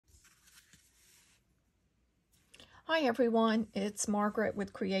Hi everyone, it's Margaret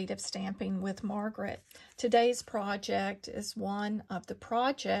with Creative Stamping with Margaret. Today's project is one of the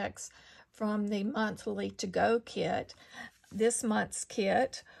projects from the monthly to-go kit. This month's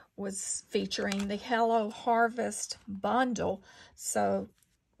kit was featuring the Hello Harvest bundle, so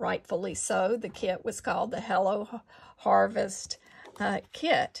rightfully so, the kit was called the Hello Harvest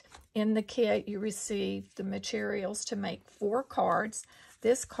kit. In the kit, you received the materials to make 4 cards.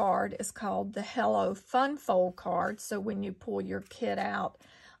 This card is called the Hello Fun Fold card. So when you pull your kit out,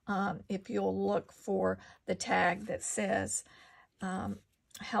 if you'll look for the tag that says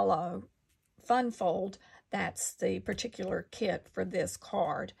Hello Fun Fold, that's the particular kit for this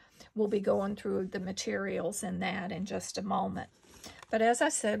card. We'll be going through the materials in that in just a moment. But as I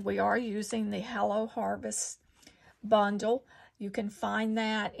said, we are using the Hello Harvest bundle. You can find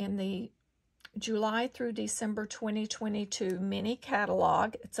that in the July through December 2022 mini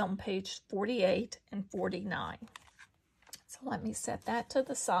catalog. It's on page 48 and 49. So let me set that to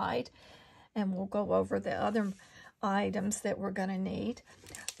the side and we'll go over the other items that we're going to need.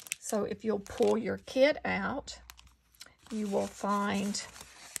 So if you'll pull your kit out, you will find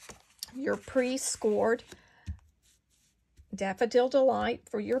your pre-scored Daffodil Delight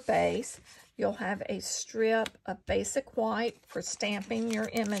for your base. You'll have a strip of basic white for stamping your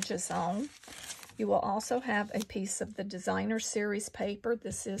images on. You will also have a piece of the Designer Series paper.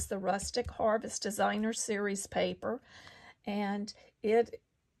 This is the Rustic Harvest Designer Series paper, and it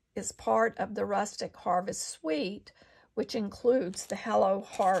is part of the Rustic Harvest suite, which includes the Hello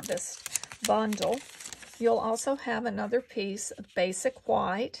Harvest bundle. You'll also have another piece of basic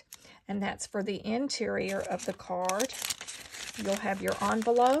white, and that's for the interior of the card. You'll have your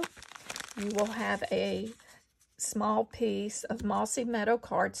envelope. You will have a small piece of Mossy Meadow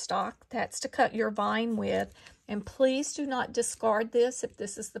cardstock. That's to cut your vine with. And please do not discard this if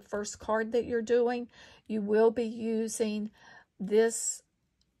this is the first card that you're doing. You will be using this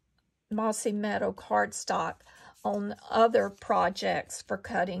Mossy Meadow cardstock on other projects for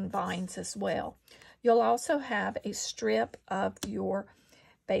cutting vines as well. You'll also have a strip of your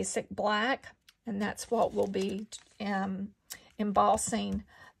basic black, and that's what we'll be embossing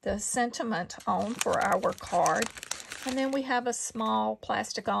the sentiment on for our card. And then we have a small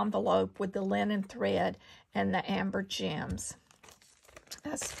plastic envelope with the linen thread and the amber gems.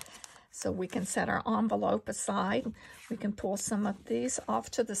 So we can set our envelope aside. We can pull some of these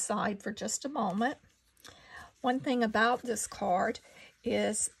off to the side for just a moment. One thing about this card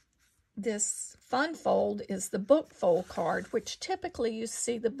is this fun fold is the book fold card, which typically you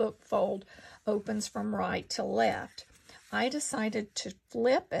see the book fold opens from right to left. I decided to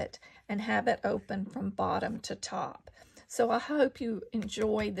flip it and have it open from bottom to top. So I hope you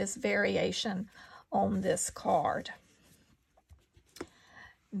enjoy this variation on this card.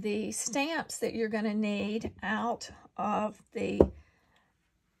 The stamps that you're going to need out of the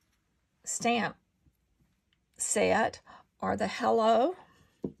stamp set are the Hello,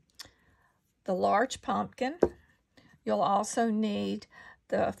 the large pumpkin. You'll also need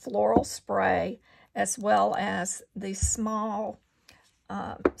the floral spray, as well as the small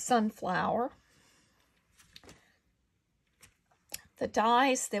sunflower. The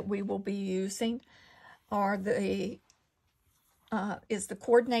dies that we will be using are the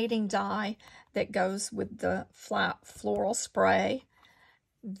coordinating die that goes with the floral spray.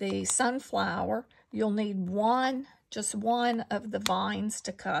 The sunflower, you'll need just one of the vines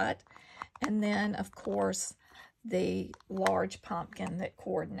to cut, and then of course the large pumpkin that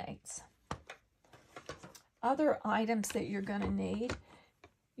coordinates. Other items that you're going to need,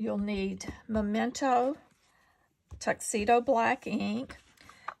 you'll need Memento Tuxedo Black ink.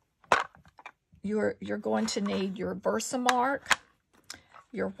 You're going to need your Versamark,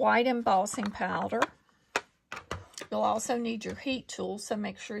 your white embossing powder. You'll also need your heat tool, so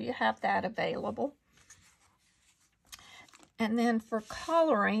make sure you have that available. And then for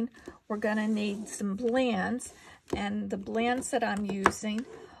coloring, we're going to need some blends, and the blends that I'm using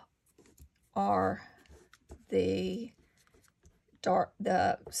are the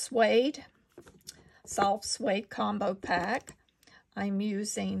suede, soft suede combo pack. I'm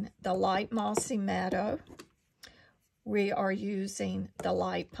using the light Mossy Meadow. We are using the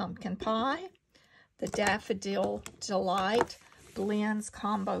light pumpkin pie, the Daffodil Delight blends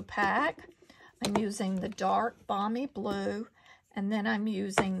combo pack. I'm using the dark balmy blue, and then I'm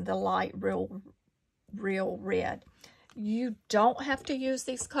using the light real red. You don't have to use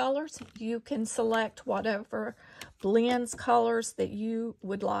these colors. You can select whatever blends colors that you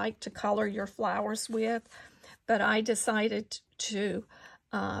would like to color your flowers with, but I decided to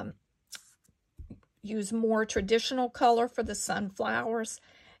use more traditional color for the sunflowers,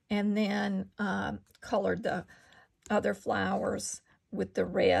 and then colored the other flowers with the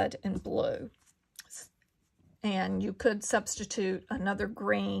red and blue. And you could substitute another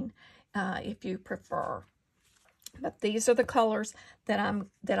green if you prefer. But these are the colors that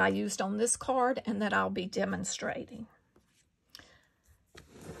I used on this card and that I'll be demonstrating.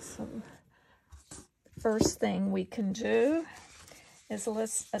 So the first thing we can do is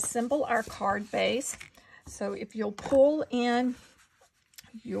let's assemble our card base. So if you'll pull in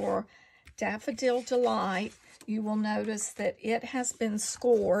your Daffodil Delight, you will notice that it has been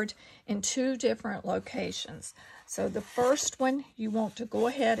scored in 2 different locations. So the first one, you want to go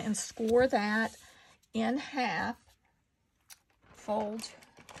ahead and score that in half. Fold,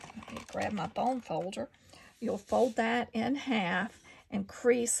 let me grab my bone folder. You'll fold that in half and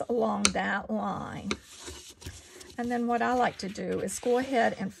crease along that line. And then what I like to do is go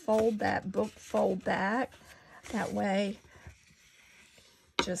ahead and fold that book fold back. That way,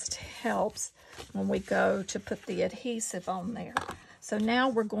 just helps when we go to put the adhesive on there. So now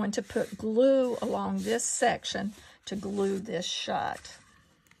we're going to put glue along this section to glue this shut.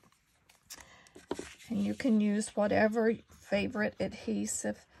 And you can use whatever favorite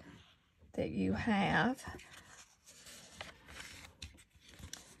adhesive that you have.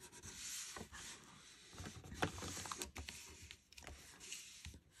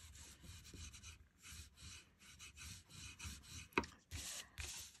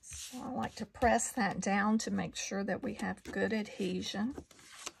 So I like to press that down to make sure that we have good adhesion.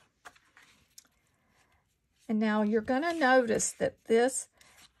 And now you're going to notice that this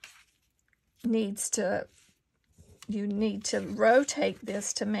needs to, you need to rotate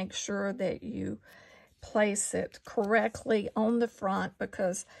this to make sure that you place it correctly on the front,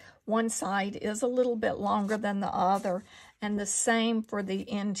 because one side is a little bit longer than the other, and the same for the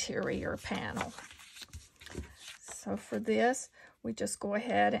interior panel. So for this, we just go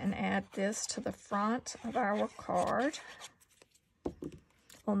ahead and add this to the front of our card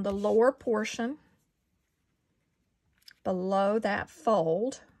on the lower portion below that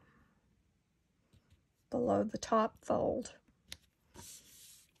fold, below the top fold.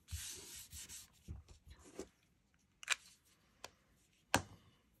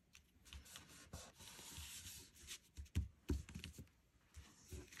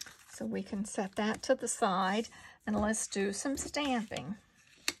 So we can set that to the side, and let's do some stamping.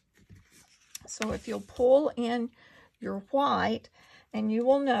 So if you'll pull in your white, and you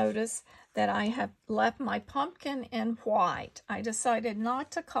will notice that I have left my pumpkin in white. I decided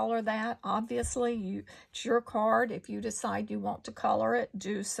not to color that. Obviously, it's your card. If you decide you want to color it,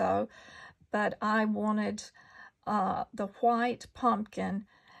 do so. But I wanted the white pumpkin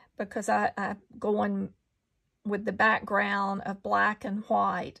because I'm going with the background of black and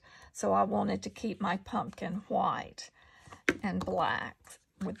white. So I wanted to keep my pumpkin white and black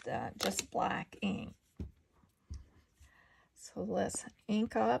with just black ink. So let's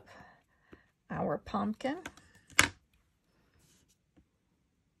ink up our pumpkin.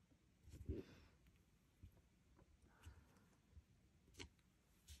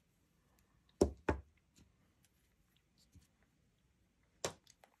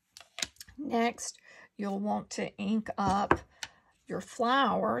 Next, you'll want to ink up your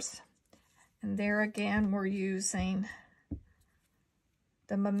flowers. And there again, we're using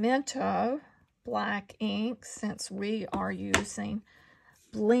the Memento black ink since we are using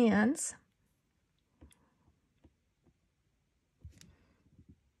blends.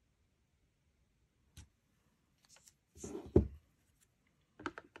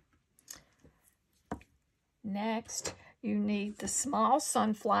 Next, you need the small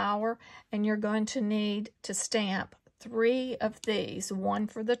sunflower, and you're going to need to stamp 3 of these, 1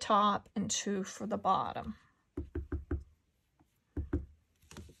 for the top and 2 for the bottom.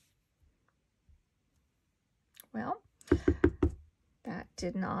 Well, that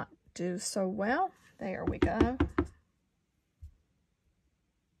did not do so well. There we go.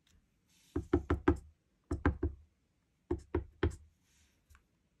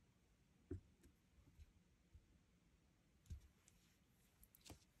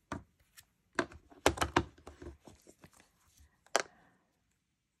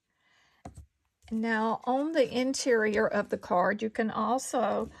 Now, on the interior of the card, you can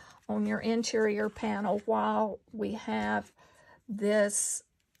also, on your interior panel, while we have this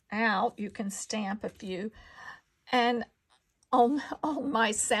out, you can stamp a few. And on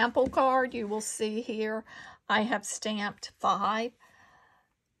my sample card, you will see here, I have stamped 5.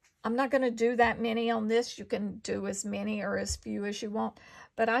 I'm not going to do that many on this. You can do as many or as few as you want.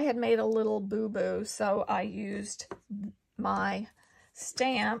 But I had made a little boo-boo, so I used my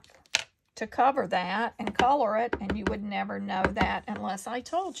stamp to cover that and color it, and you would never know that unless I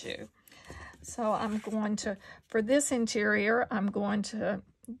told you. So I'm going to, for this interior, I'm going to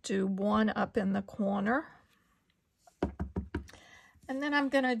do one up in the corner. And then I'm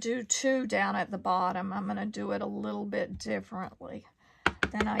going to do two down at the bottom. I'm going to do it a little bit differently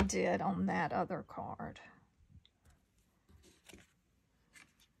than I did on that other card.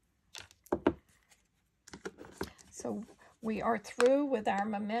 So we are through with our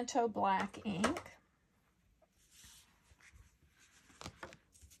Memento black ink.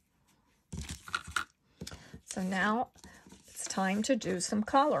 So now it's time to do some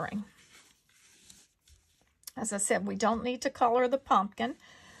coloring. As I said, we don't need to color the pumpkin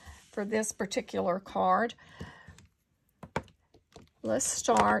for this particular card. Let's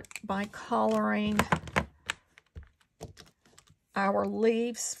start by coloring our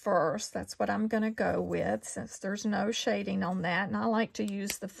leaves first. That's what I'm going to go with since there's no shading on that. And I like to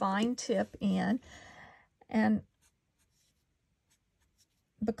use the fine tip in. And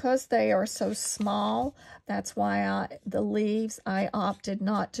because they are so small, that's why the leaves, I opted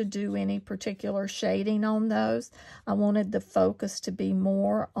not to do any particular shading on those. I wanted the focus to be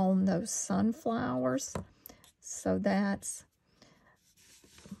more on those sunflowers. So that's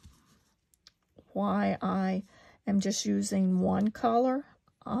why I am just using one color.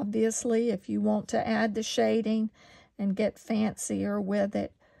 Obviously, if you want to add the shading and get fancier with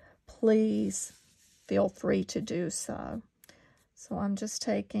it, please feel free to do so. So I'm just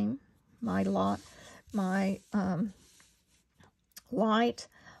taking my light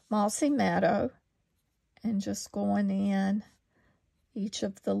mossy meadow and just going in each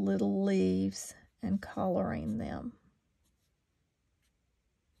of the little leaves and coloring them.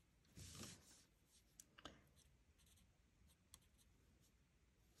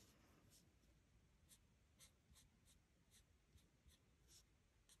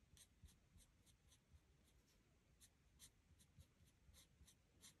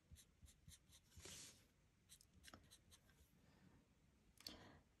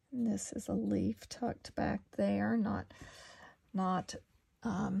 And this is a leaf tucked back there,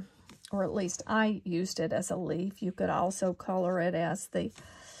 or at least I used it as a leaf. You could also color it as the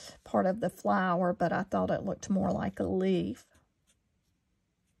part of the flower, but I thought it looked more like a leaf.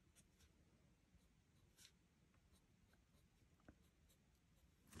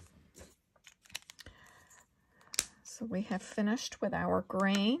 So we have finished with our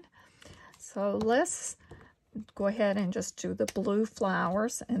green. So let's go ahead and just do the blue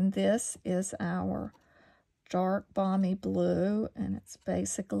flowers, and this is our dark balmy blue, and it's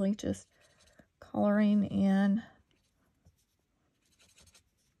basically just coloring in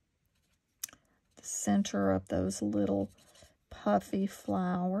the center of those little puffy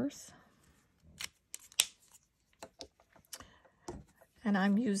flowers. And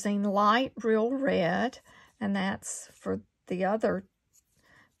I'm using light real red, and that's for the other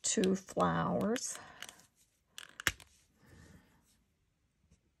two flowers.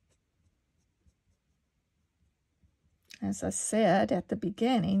 As I said at the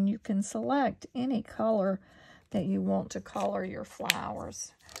beginning, you can select any color that you want to color your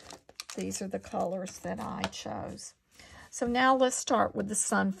flowers. These are the colors that I chose. So now let's start with the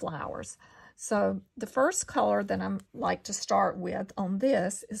sunflowers. So the first color that I like to start with on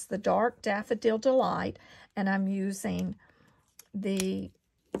this is the dark Daffodil Delight, and I'm using the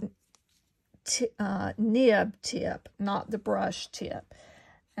nib tip, not the brush tip.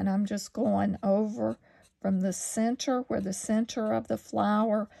 And I'm just going over from the center, where the center of the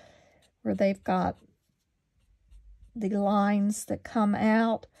flower, where they've got the lines that come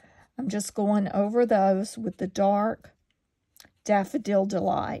out. I'm just going over those with the dark Daffodil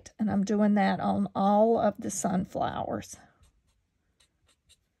Delight, and I'm doing that on all of the sunflowers.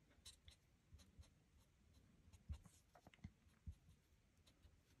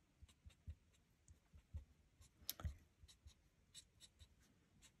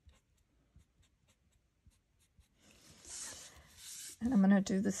 And I'm going to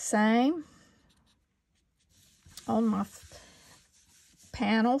do the same on my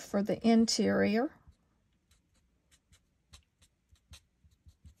panel for the interior.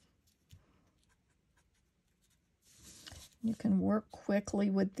 You can work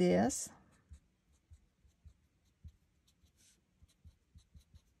quickly with this.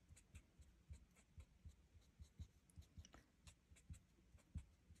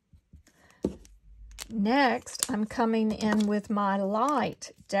 Next, I'm coming in with my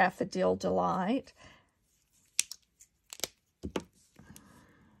light Daffodil Delight.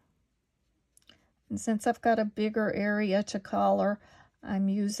 And since I've got a bigger area to color, I'm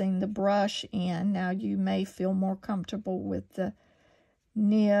using the brush in. Now you may feel more comfortable with the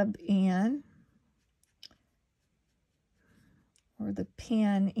nib in or the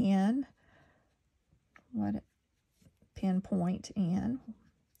pen in, what it pinpoint in.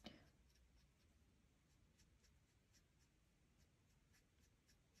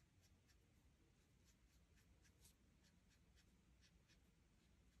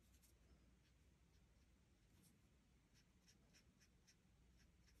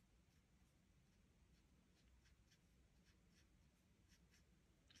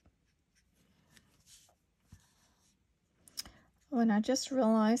 When I just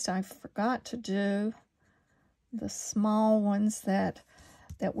realized I forgot to do the small ones that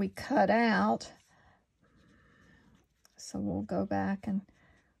we cut out. So we'll go back and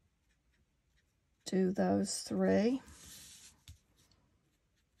do those 3.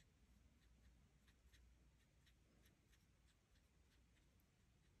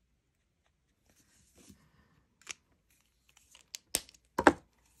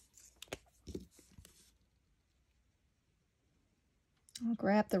 I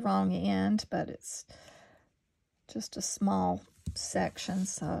grabbed the wrong end, but it's just a small section,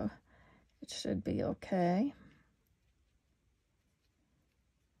 so it should be okay.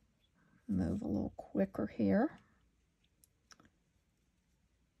 Move a little quicker here.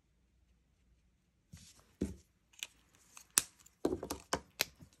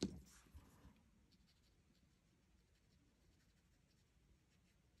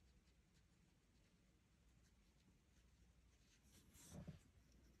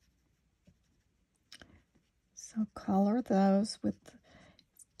 So color those with,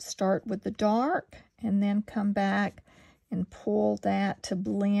 start with the dark and then come back and pull that to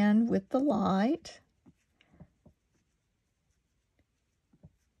blend with the light.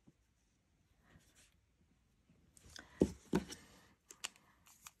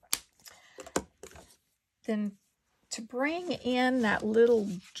 Then to bring in that little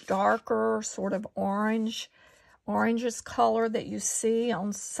darker sort of orangish color that you see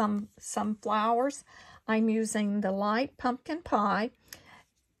on some flowers, I'm using the light pumpkin pie,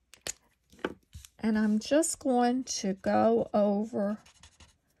 and I'm just going to go over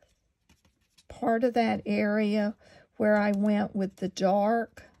part of that area where I went with the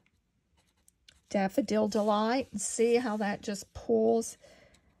dark Daffodil Delight, and see how that just pulls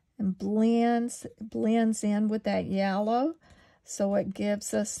and blends in with that yellow, so it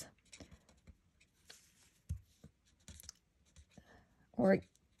gives us, or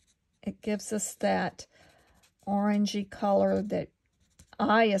it gives us that orangey color that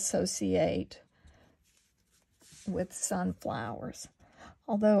I associate with sunflowers.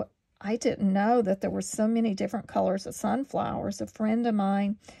 Although I didn't know that there were so many different colors of sunflowers. A friend of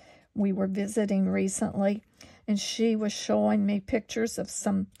mine, we were visiting recently, and she was showing me pictures of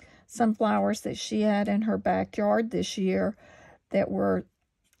some sunflowers that she had in her backyard this year that were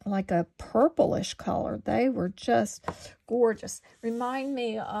like a purplish color. They were just gorgeous. Remind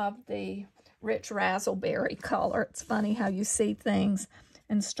me of the rich razzleberry color. It's funny how you see things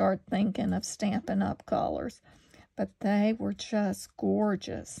and start thinking of Stampin' Up! Colors. But they were just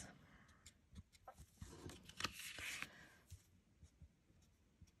gorgeous.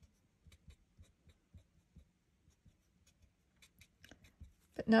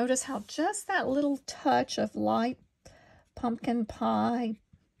 But notice how just that little touch of light pumpkin pie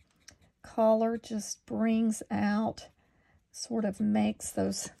color just brings out, sort of makes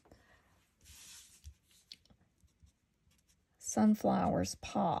those sunflowers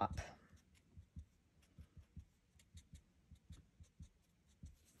pop.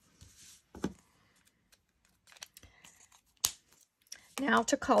 Now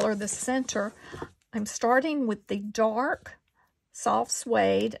to color the center, I'm starting with the dark soft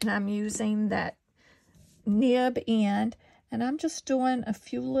suede, and I'm using that nib end, and I'm just doing a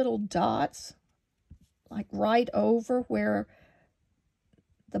few little dots, like right over where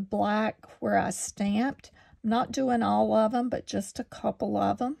the black, where I stamped. I'm not doing all of them, but just a couple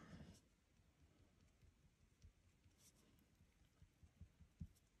of them.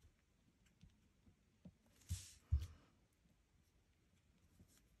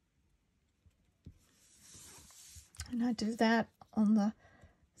 And I do that on the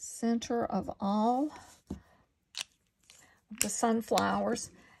center of all of the sunflowers.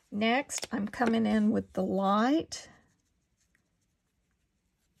 Next, I'm coming in with the light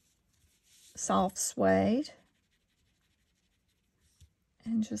soft suede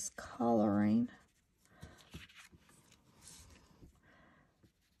and just coloring,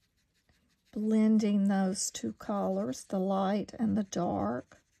 blending those two colors, the light and the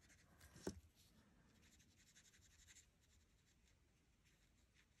dark.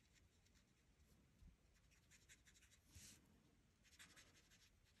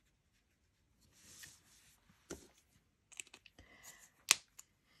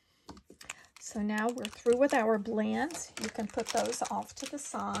 So now we're through with our blends. You can put those off to the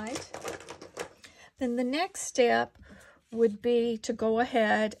side. Then the next step would be to go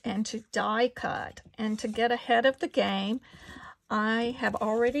ahead and to die cut. And to get ahead of the game, I have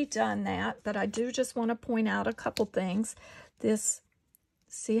already done that, but I do just want to point out a couple things.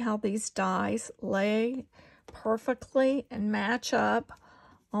 See how these dies lay perfectly and match up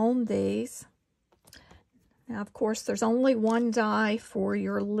on these. Now, of course, there's only one die for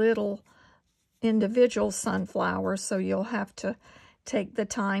your little individual sunflowers, so you'll have to take the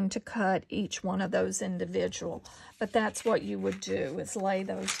time to cut each one of those individual. But that's what you would do, is lay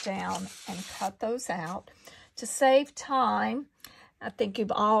those down and cut those out. To save time, I think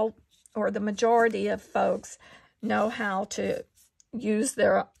you've all, or the majority of folks, know how to use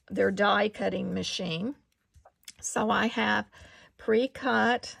their die cutting machine. So I have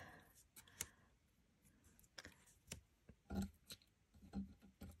pre-cut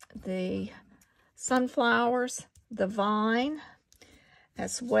the sunflowers, the vine,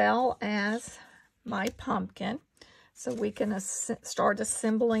 as well as my pumpkin. So we can start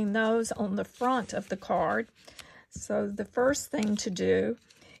assembling those on the front of the card. So the first thing to do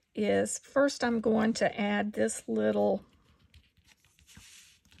is, first I'm going to add this little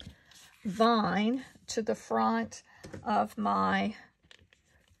vine to the front of my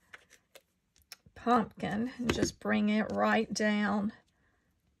pumpkin and just bring it right down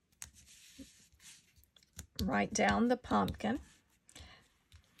the pumpkin.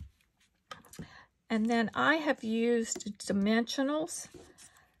 And then I have used dimensionals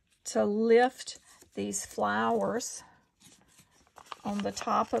to lift these flowers on the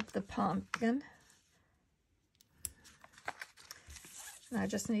top of the pumpkin. And I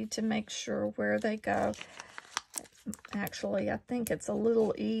just need to make sure where they go. Actually, I think it's a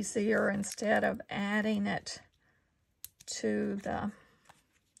little easier, instead of adding it to the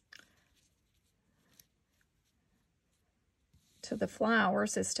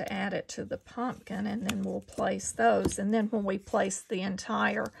flowers, is to add it to the pumpkin, and then we'll place those. And then when we place the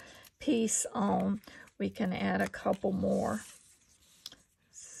entire piece on, we can add a couple more.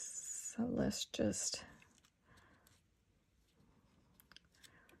 So let's just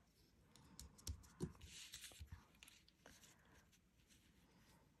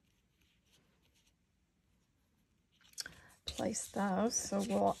place those. So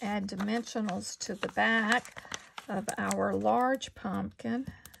we'll add dimensionals to the back of our large pumpkin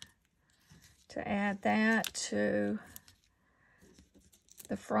to add that to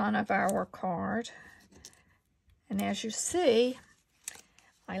the front of our card. And as you see,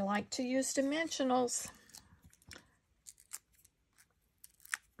 I like to use dimensionals.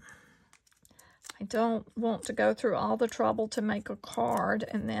 I don't want to go through all the trouble to make a card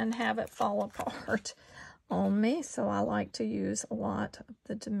and then have it fall apart on me, so I like to use a lot of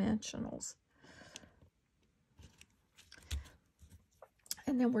the dimensionals.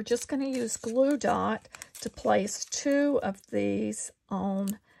 And then we're just going to use glue dot to place two of these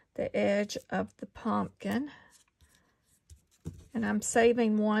on the edge of the pumpkin. And I'm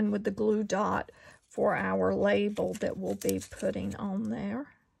saving one with the glue dot for our label that we'll be putting on there.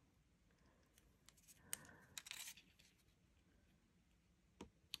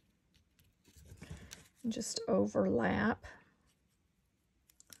 And just overlap.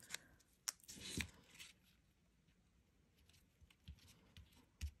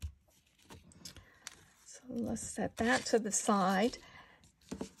 Let's set that to the side.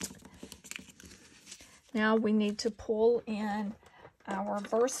 Now we need to pull in our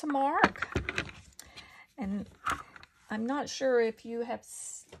Versamark. And I'm not sure if you have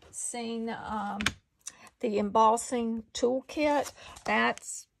seen the embossing toolkit.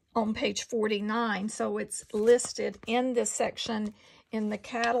 That's on page 49. So it's listed in this section in the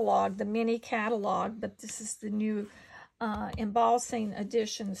catalog, the mini catalog, but this is the new embossing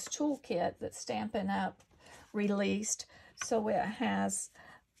additions toolkit that Stampin' Up released. So it has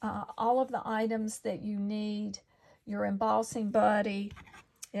all of the items that you need, your embossing buddy.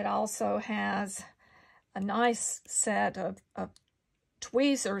 It also has a nice set of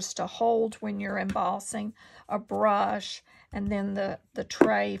tweezers to hold when you're embossing, a brush, and then the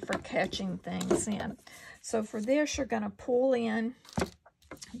tray for catching things in. So for this, you're going to pull in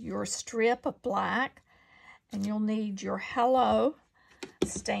your strip of black, and you'll need your Hello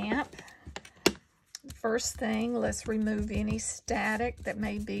stamp. First thing, let's remove any static that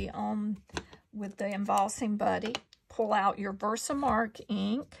may be on with the embossing buddy. Pull out your Versamark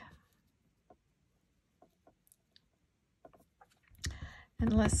ink.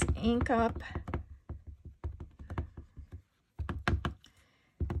 And let's ink up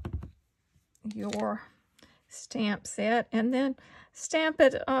your stamp set, and then stamp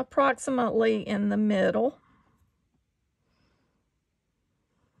it approximately in the middle.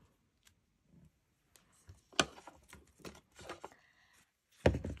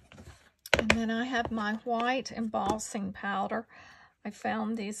 And then I have my white embossing powder. I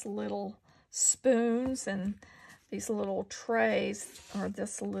found these little spoons and these little trays, or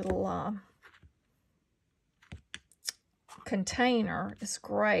this little container is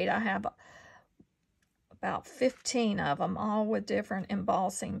great. I have about 15 of them, all with different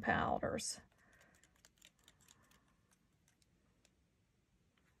embossing powders.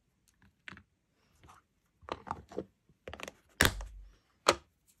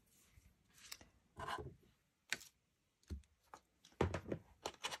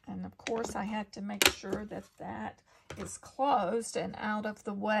 And of course I had to make sure that that is closed and out of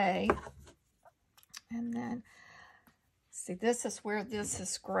the way. And then, see, this is where this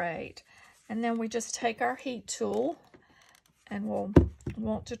is great. And then we just take our heat tool and we'll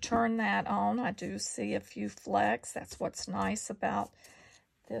want to turn that on. I do see a few flecks. That's what's nice about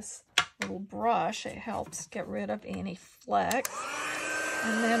this little brush. It helps get rid of any flecks.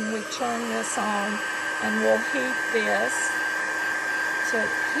 And then we turn this on and we'll heat this to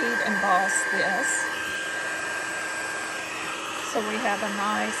heat emboss this. So we have a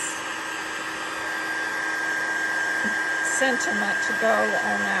nice sentiment to go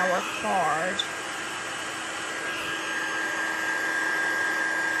on our card.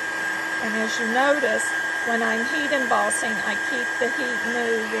 And as you notice, when I'm heat embossing, I keep the heat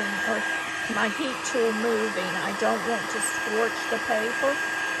moving, or my heat tool moving. I don't want to scorch the paper.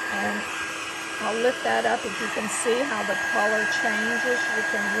 And I'll lift that up. If you can see how the color changes, you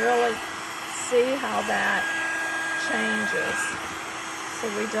can really see how that changes. So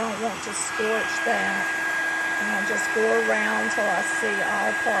we don't want to scorch that. And I'll just go around till I see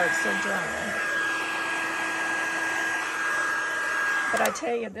all parts are done. But I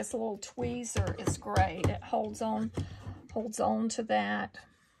tell you, this little tweezer is great. It holds on to that,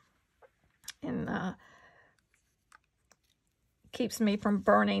 and keeps me from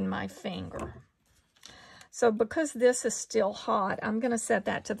burning my finger. So because this is still hot, I'm going to set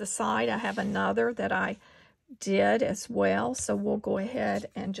that to the side. I have another that I did as well, so we'll go ahead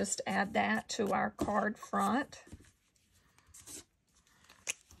and just add that to our card front.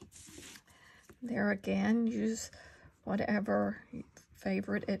 There again, use whatever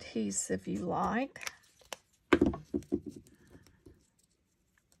favorite adhesive you like.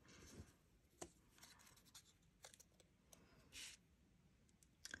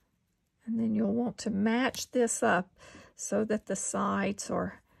 And then you'll want to match this up so that the sides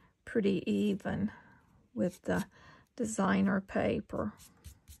are pretty even with the designer paper.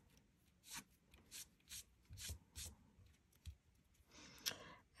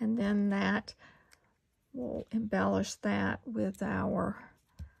 And then that, we'll embellish that with our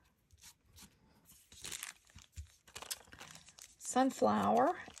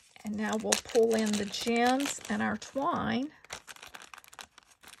sunflower. And now we'll pull in the gems and our twine.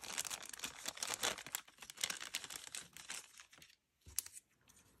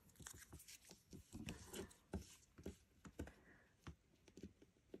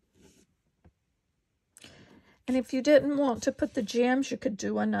 And if you didn't want to put the gems, you could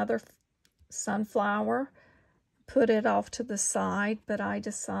do another sunflower, put it off to the side, but I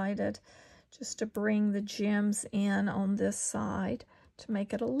decided just to bring the gems in on this side to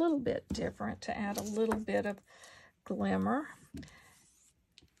make it a little bit different, to add a little bit of glimmer.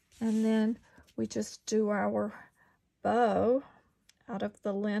 And then we just do our bow out of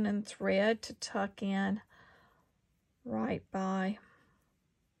the linen thread to tuck in right by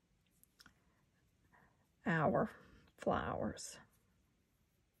our flowers.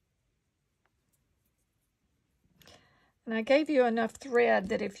 And I gave you enough thread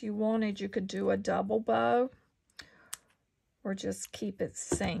that if you wanted, you could do a double bow or just keep it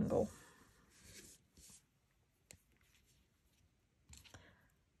single.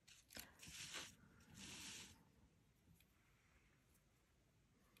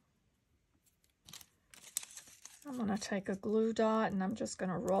 I'm going to take a glue dot and I'm just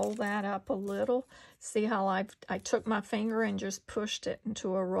going to roll that up a little. See how I took my finger and just pushed it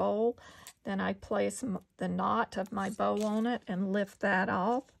into a roll. Then I place the knot of my bow on it and lift that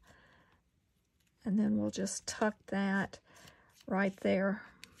off. And then we'll just tuck that right there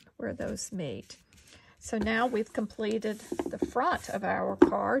where those meet. So now we've completed the front of our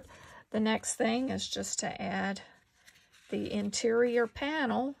card. The next thing is just to add the interior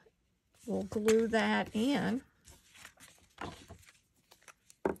panel. We'll glue that in.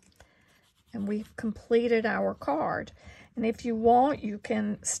 And we've completed our card. And if you want, you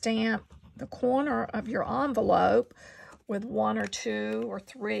can stamp the corner of your envelope with 1 or 2 or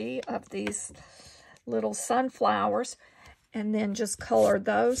 3 of these little sunflowers, and then just color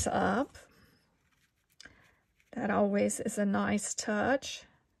those up. That always is a nice touch.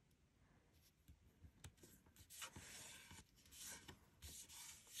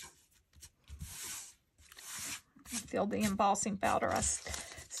 I feel the embossing powder. I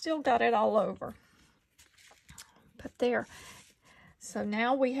still got it all over. But there. So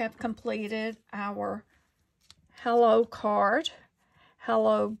now we have completed our Hello card,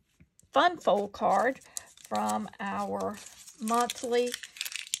 Hello Fun Fold card from our monthly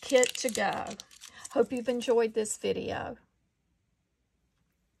kit to go. Hope you've enjoyed this video.